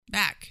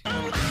Back.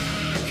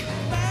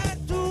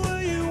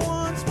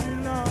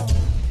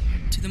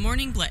 To the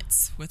Morning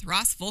Blitz with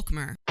Ross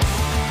Volkmer.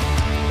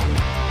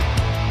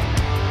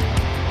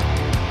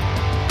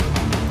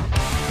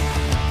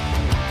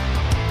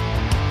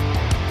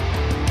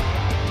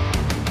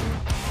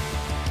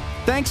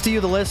 Thanks to you,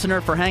 the listener,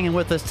 for hanging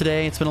with us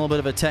today. It's been a little bit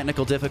of a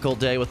technical, difficult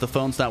day with the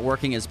phones not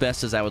working as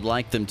best as I would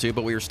like them to,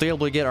 but we were still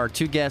able to get our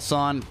two guests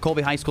on,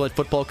 Colby High School head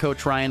football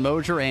coach Ryan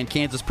Mosier and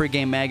Kansas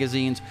Pregame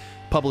Magazine's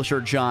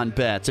publisher John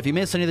Betts. If you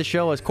missed any of the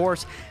show, of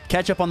course,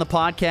 catch up on the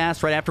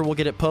podcast right after we'll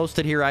get it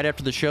posted here right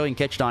after the show. You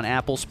can catch it on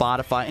Apple,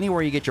 Spotify,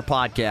 anywhere you get your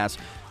podcast.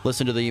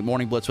 Listen to the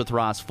Morning Blitz with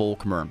Ross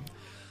Volkmer.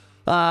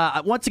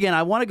 Once again,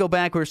 I want to go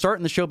back. We were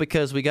starting the show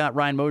because we got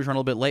Ryan Mosier on a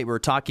little bit late. We were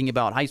talking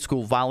about high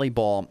school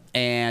volleyball,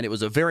 and it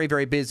was a very,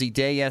 very busy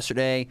day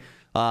yesterday.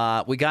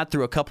 We got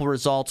through a couple of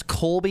results.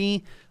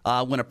 Colby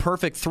went a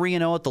perfect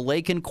 3-0 at the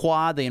Lakin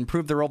Quad. They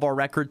improved their overall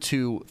record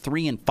to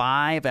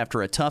 3-5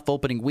 after a tough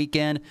opening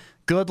weekend.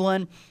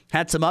 Goodland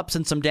had some ups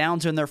and some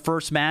downs in their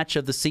first match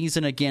of the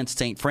season against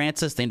St.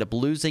 Francis. They ended up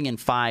losing in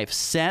 5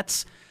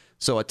 sets.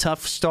 So a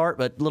tough start,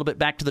 but a little bit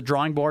back to the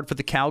drawing board for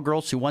the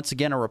Cowgirls, who once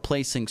again are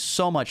replacing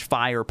so much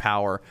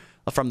firepower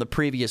from the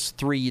previous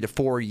 3 to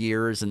 4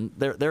 years. And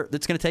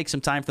it's going to take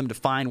some time for them to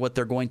find what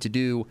they're going to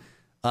do,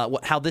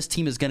 how this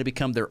team is going to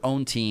become their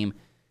own team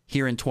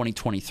here in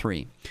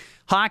 2023.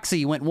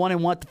 Hoxie went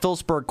 1-1 at the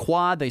Phillipsburg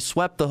Quad. They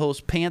swept the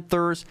host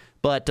Panthers,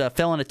 but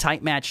fell in a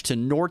tight match to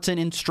Norton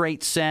in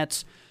straight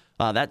sets.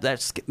 That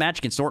match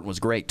against Norton was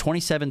great.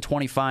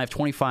 27-25,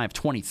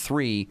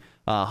 25-23.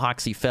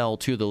 Hoxie fell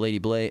to the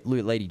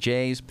Lady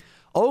Jays.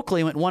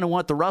 Oakley went 1-1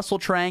 at the Russell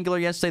Triangular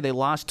yesterday. They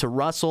lost to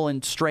Russell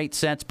in straight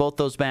sets, both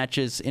those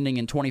matches ending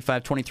in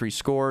 25-23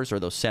 scores, or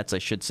those sets, I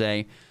should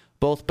say.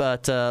 Both,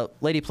 but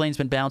Lady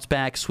Plainsman bounced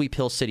back, sweep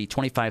Hill City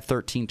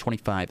 25-13,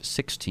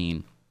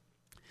 25-16.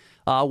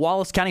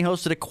 Wallace County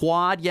hosted a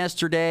quad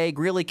yesterday.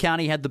 Greeley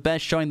County had the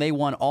best showing. They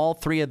won all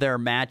 3 of their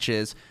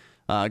matches.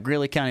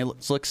 Greeley County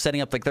looks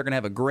setting up like they're going to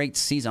have a great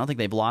season. I don't think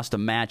they've lost a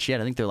match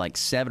yet. I think they're like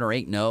 7 or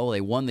 8-0.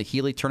 They won the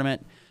Healy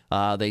tournament.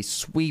 They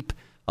sweep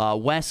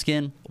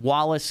Weskin,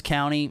 Wallace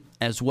County,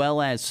 as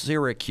well as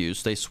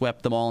Syracuse. They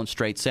swept them all in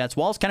straight sets.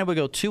 Wallace County would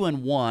go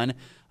 2-1.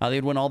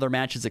 They'd win all their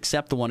matches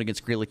except the one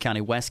against Greeley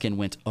County. Weskin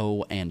went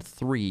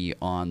 0-3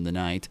 on the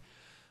night.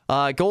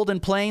 Golden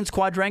Plains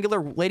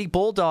Quadrangular, Lady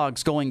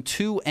Bulldogs going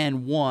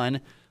 2-1.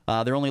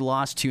 Their only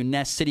loss to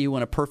Ness City, who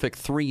went a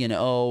perfect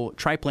 3-0.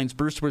 Tri-Plains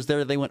Brewster was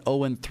there. They went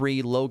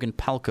 0-3. Logan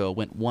Palco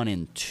went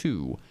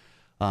 1-2.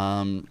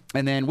 And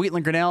then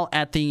Wheatland Grinnell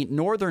at the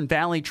Northern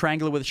Valley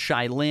Triangular with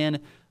Cheyenne.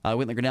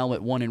 Wheatland Grinnell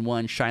went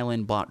 1-1.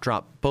 Cheyenne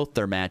dropped both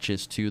their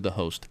matches to the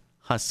host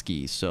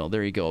Huskies. So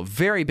there you go. A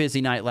very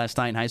busy night last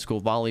night in high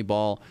school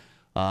volleyball.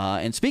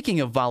 And speaking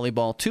of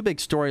volleyball, 2 big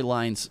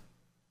storylines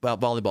about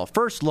volleyball.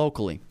 First,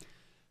 locally.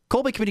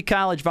 Colby Community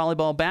College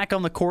volleyball back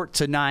on the court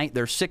tonight.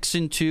 They're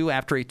 6-2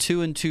 after a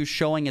 2-2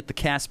 showing at the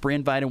Casper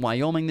Invite in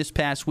Wyoming this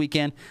past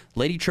weekend.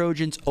 Lady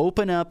Trojans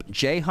open up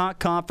Jayhawk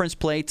Conference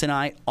play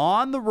tonight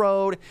on the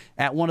road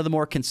at one of the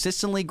more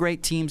consistently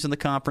great teams in the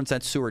conference.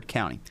 That's Seward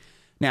County.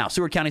 Now,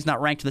 Seward County's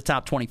not ranked in the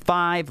top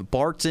 25.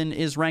 Barton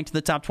is ranked in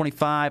the top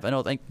 25.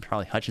 I think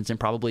probably Hutchinson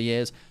probably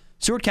is.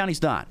 Seward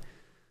County's not.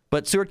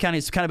 But Seward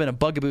County's kind of been a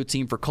bugaboo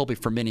team for Colby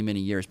for many, many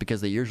years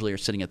because they usually are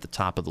sitting at the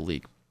top of the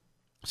league.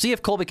 See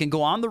if Colby can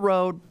go on the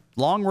road,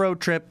 long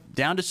road trip,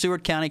 down to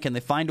Seward County. Can they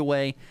find a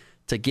way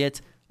to get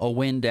a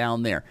win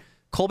down there?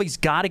 Colby's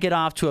got to get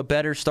off to a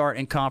better start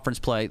in conference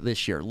play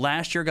this year.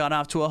 Last year got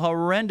off to a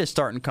horrendous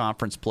start in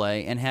conference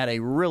play and had a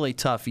really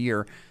tough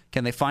year.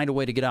 Can they find a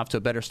way to get off to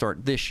a better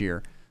start this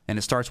year? And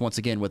it starts once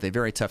again with a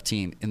very tough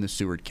team in the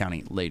Seward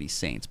County Lady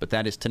Saints. But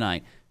that is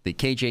tonight, the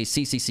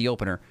KJCCC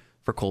opener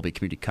for Colby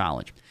Community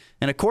College.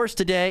 And of course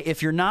today,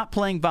 if you're not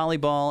playing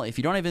volleyball, if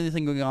you don't have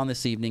anything going on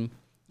this evening,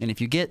 and if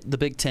you get the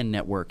Big Ten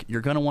Network, you're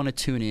going to want to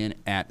tune in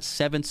at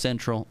 7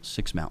 Central,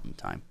 6 Mountain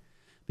Time.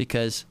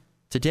 Because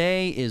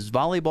today is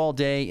Volleyball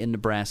Day in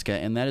Nebraska,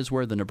 and that is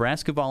where the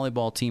Nebraska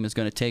volleyball team is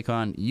going to take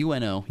on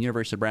UNO,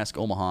 University of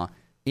Nebraska Omaha,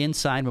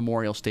 inside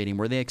Memorial Stadium,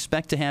 where they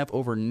expect to have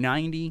over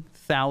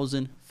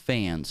 90,000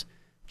 fans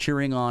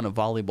cheering on a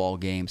volleyball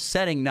game,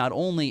 setting not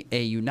only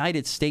a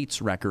United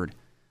States record,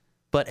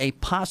 but a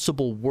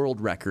possible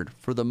world record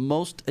for the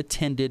most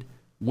attended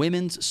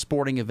women's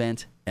sporting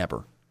event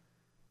ever.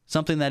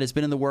 Something that has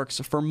been in the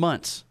works for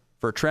months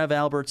for Trev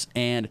Alberts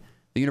and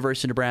the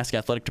University of Nebraska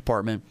Athletic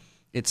Department.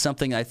 It's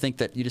something I think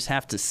that you just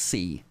have to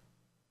see.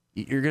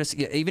 You're going to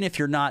see, even if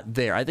you're not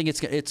there. I think it's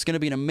going to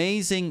be an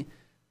amazing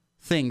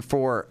thing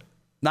for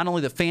not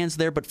only the fans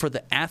there, but for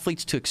the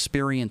athletes to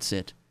experience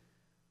it.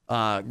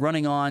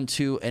 Running on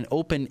to an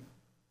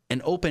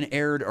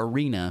open-aired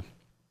arena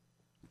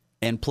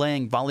and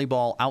playing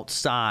volleyball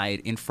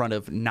outside in front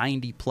of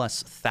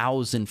 90-plus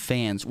thousand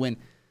fans when,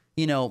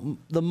 you know,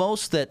 the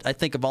most that I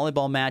think a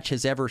volleyball match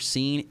has ever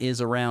seen is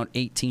around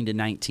 18 to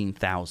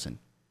 19,000.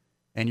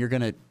 And you're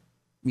going to,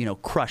 you know,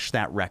 crush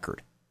that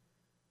record.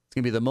 It's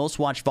going to be the most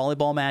watched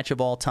volleyball match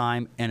of all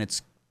time, and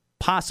it's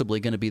possibly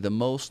going to be the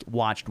most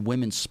watched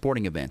women's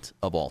sporting event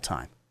of all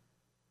time.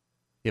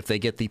 if they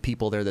get the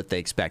people there that they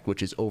expect,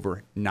 which is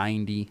over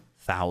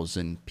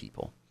 90,000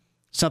 people.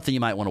 Something you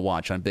might want to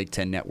watch on Big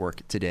Ten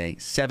Network today,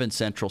 7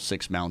 Central,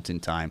 6 Mountain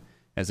Time,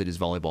 as it is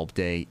volleyball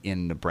day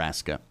in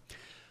Nebraska.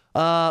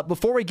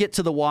 Before we get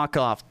to the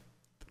walk-off,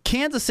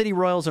 Kansas City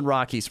Royals and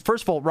Rockies.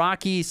 First of all,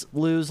 Rockies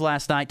lose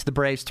last night to the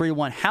Braves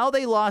 3-1. How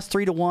they lost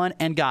 3-1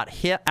 and got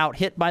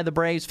hit by the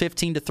Braves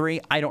 15-3,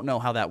 I don't know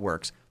how that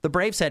works. The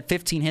Braves had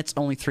 15 hits,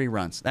 only 3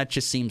 runs. That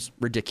just seems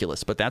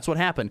ridiculous, but that's what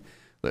happened.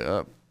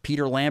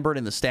 Peter Lambert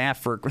and the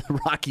staff for the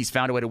Rockies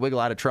found a way to wiggle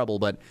out of trouble,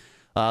 but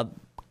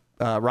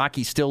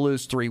Rockies still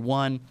lose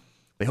 3-1.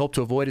 They hope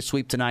to avoid a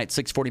sweep tonight,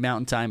 6:40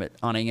 Mountain Time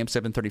on AM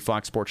 730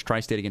 Fox Sports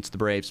Tri-State against the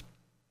Braves.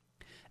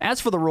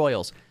 As for the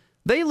Royals,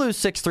 they lose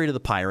 6-3 to the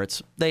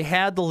Pirates. They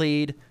had the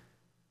lead,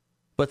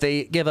 but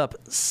they give up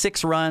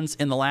 6 runs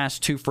in the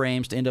last 2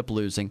 frames to end up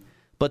losing.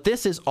 But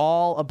this is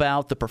all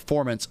about the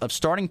performance of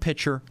starting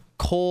pitcher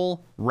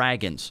Cole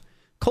Ragans.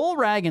 Cole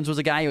Ragans was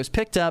a guy who was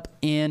picked up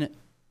in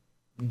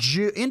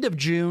end of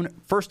June,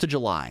 1st of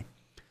July.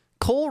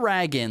 Cole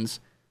Ragans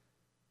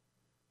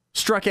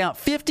struck out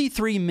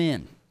 53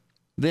 men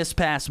this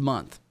past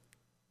month,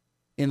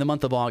 in the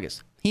month of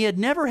August. He had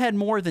never had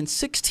more than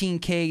 16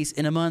 Ks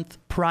in a month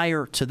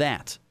prior to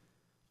that.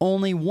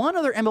 Only one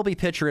other MLB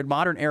pitcher in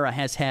modern era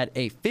has had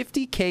a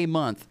 50K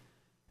month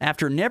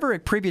after never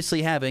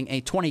previously having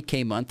a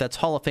 20K month. That's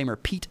Hall of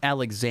Famer Pete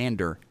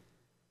Alexander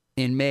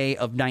in May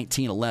of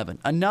 1911.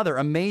 Another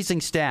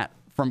amazing stat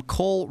from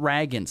Cole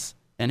Ragans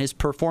and his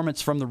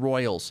performance from the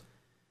Royals.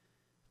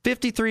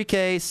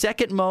 53K,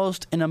 second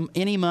most in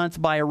any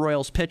month by a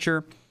Royals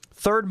pitcher,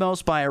 third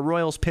most by a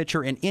Royals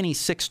pitcher in any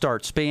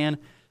 6-start span,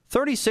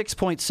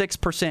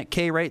 36.6%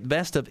 K rate,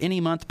 best of any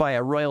month by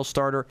a Royals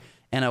starter,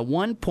 and a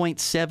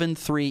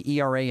 1.73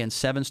 ERA in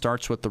 7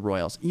 starts with the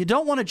Royals. You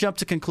don't want to jump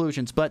to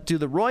conclusions, but do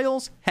the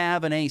Royals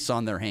have an ace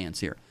on their hands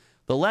here?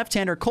 The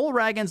left-hander Cole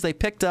Ragans, they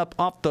picked up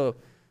off the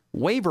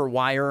waiver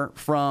wire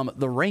from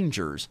the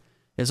Rangers,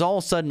 is all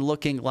of a sudden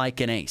looking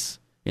like an ace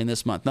in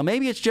this month. Now,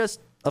 maybe it's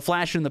just a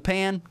flash in the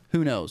pan.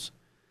 Who knows?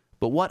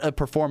 But what a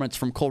performance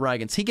from Cole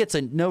Ragans. He gets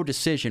a no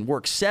decision,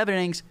 works 7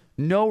 innings,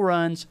 no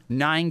runs,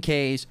 9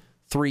 Ks,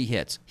 3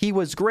 hits. He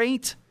was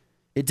great.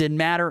 It didn't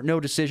matter. No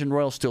decision.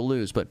 Royals still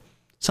lose. But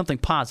something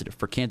positive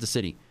for Kansas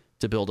City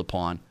to build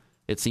upon,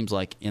 it seems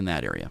like, in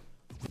that area.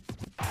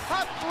 A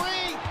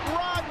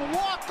 3-run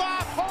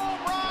walk-off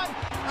home run.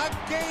 A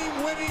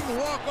game-winning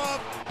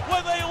walk-off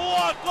with a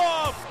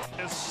walk-off.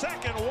 His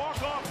second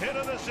walk-off hit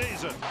of the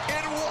season.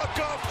 In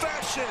walk-off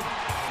fashion.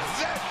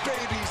 That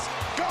baby's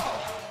go.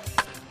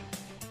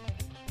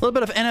 A little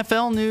bit of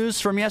NFL news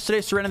from yesterday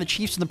surrounding the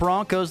Chiefs and the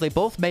Broncos. They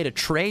both made a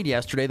trade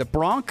yesterday. The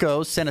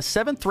Broncos sent a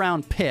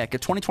 7th-round pick, a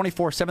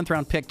 2024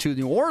 7th-round pick to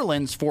New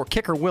Orleans for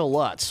kicker Will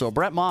Lutz. So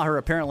Brett Maher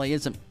apparently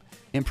isn't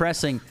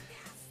impressing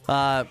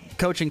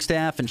coaching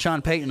staff and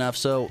Sean Payton enough.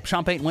 So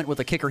Sean Payton went with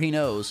a kicker he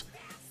knows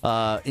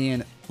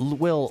in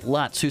Will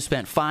Lutz, who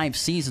spent 5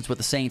 seasons with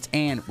the Saints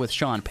and with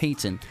Sean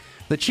Payton.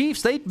 The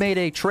Chiefs, they made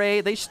a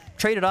trade. They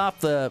traded off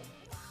the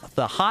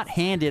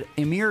hot-handed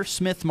Emir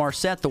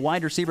Smith-Marset. The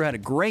wide receiver had a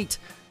great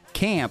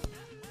camp.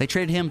 They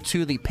traded him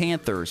to the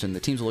Panthers, and the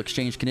teams will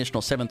exchange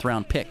conditional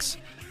 7th-round picks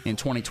in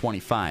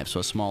 2025, so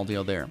a small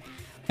deal there.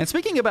 And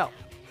speaking about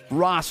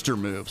roster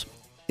moves,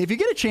 if you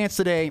get a chance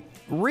today,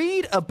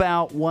 read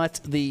about what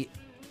the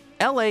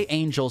LA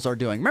Angels are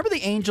doing. Remember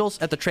the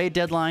Angels at the trade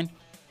deadline?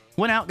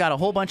 Went out, got a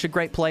whole bunch of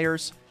great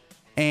players,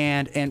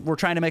 and were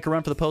trying to make a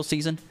run for the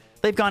postseason.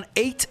 They've gone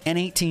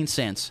 8-18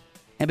 since,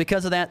 and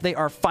because of that, they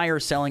are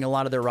fire-selling a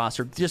lot of their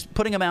roster, just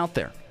putting them out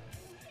there.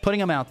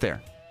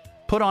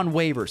 Put on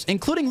waivers,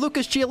 including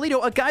Lucas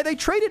Giolito, a guy they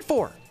traded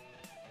for.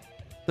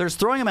 They're just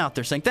throwing him out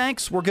there saying,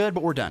 thanks, we're good,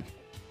 but we're done.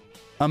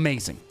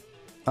 Amazing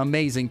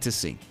to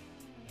see.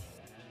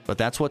 But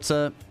that's what's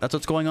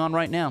going on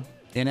right now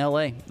in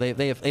LA.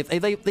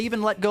 They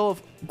even let go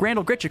of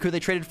Randall Grichuk, who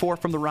they traded for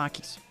from the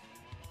Rockies.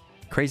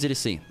 Crazy to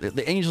see.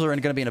 The Angels are going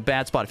to be in a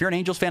bad spot. If you're an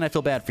Angels fan, I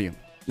feel bad for you.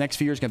 Next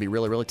few years are going to be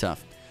really, really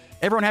tough.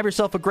 Everyone have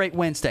yourself a great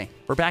Wednesday.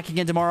 We're back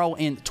again tomorrow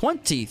in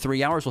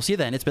 23 hours. We'll see you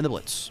then. It's been The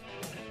Blitz.